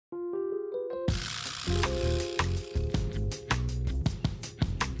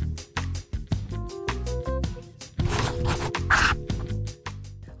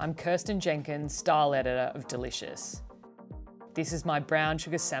I'm Kirsten Jenkins, Style Editor of Delicious. This is my brown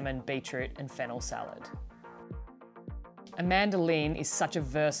sugar salmon, beetroot and fennel salad. A mandolin is such a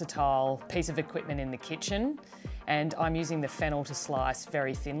versatile piece of equipment in the kitchen, and I'm using the fennel to slice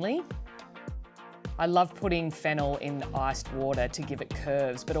very thinly. I love putting fennel in iced water to give it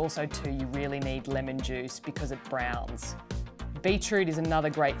curves, but also too you really need lemon juice because it browns. Beetroot is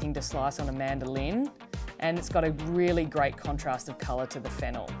another great thing to slice on a mandolin, and it's got a really great contrast of colour to the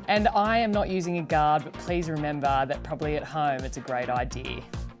fennel. And I am not using a guard, but please remember that probably at home it's a great idea.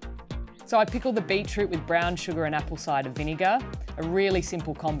 So I pickle the beetroot with brown sugar and apple cider vinegar, a really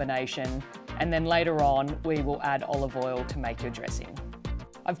simple combination, and then later on we will add olive oil to make your dressing.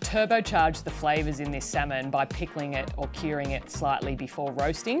 I've turbocharged the flavours in this salmon by pickling it or curing it slightly before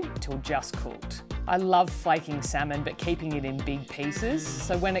roasting till just cooked. I love flaking salmon but keeping it in big pieces,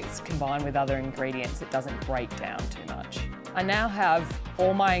 so when it's combined with other ingredients it doesn't break down too much. I now have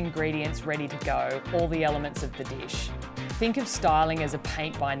all my ingredients ready to go, all the elements of the dish. Think of styling as a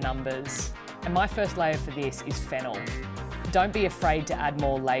paint by numbers, and my first layer for this is fennel. Don't be afraid to add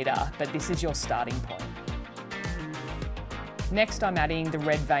more later, but this is your starting point. Next I'm adding the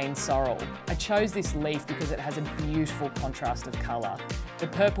red vein sorrel. I chose this leaf because it has a beautiful contrast of colour. The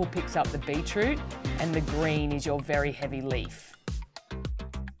purple picks up the beetroot and the green is your very heavy leaf.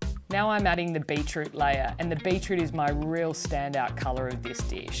 Now I'm adding the beetroot layer, and the beetroot is my real standout colour of this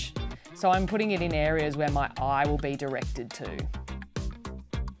dish. So I'm putting it in areas where my eye will be directed to.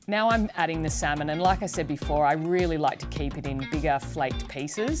 Now I'm adding the salmon, and like I said before, I really like to keep it in bigger flaked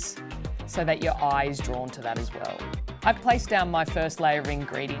pieces so that your eye is drawn to that as well. I've placed down my first layer of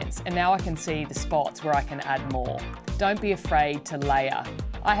ingredients, and now I can see the spots where I can add more. Don't be afraid to layer.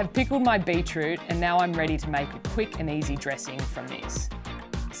 I have pickled my beetroot, and now I'm ready to make a quick and easy dressing from this.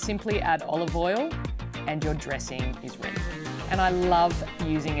 Simply add olive oil and your dressing is ready. And I love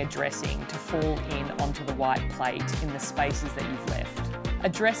using a dressing to fall in onto the white plate in the spaces that you've left. A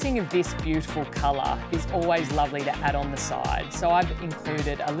dressing of this beautiful colour is always lovely to add on the side, so I've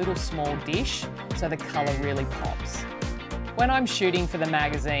included a little small dish so the colour really pops. When I'm shooting for the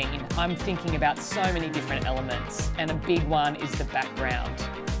magazine, I'm thinking about so many different elements, and a big one is the background.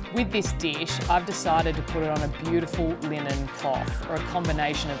 With this dish, I've decided to put it on a beautiful linen cloth, or a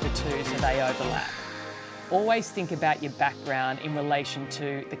combination of the two so they overlap. Always think about your background in relation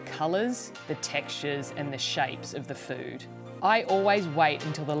to the colours, the textures and the shapes of the food. I always wait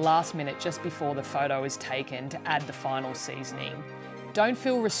until the last minute just before the photo is taken to add the final seasoning. Don't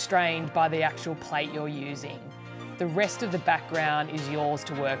feel restrained by the actual plate you're using. The rest of the background is yours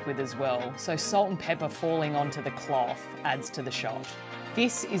to work with as well, so salt and pepper falling onto the cloth adds to the shot.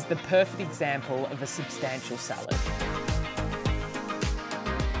 This is the perfect example of a substantial salad.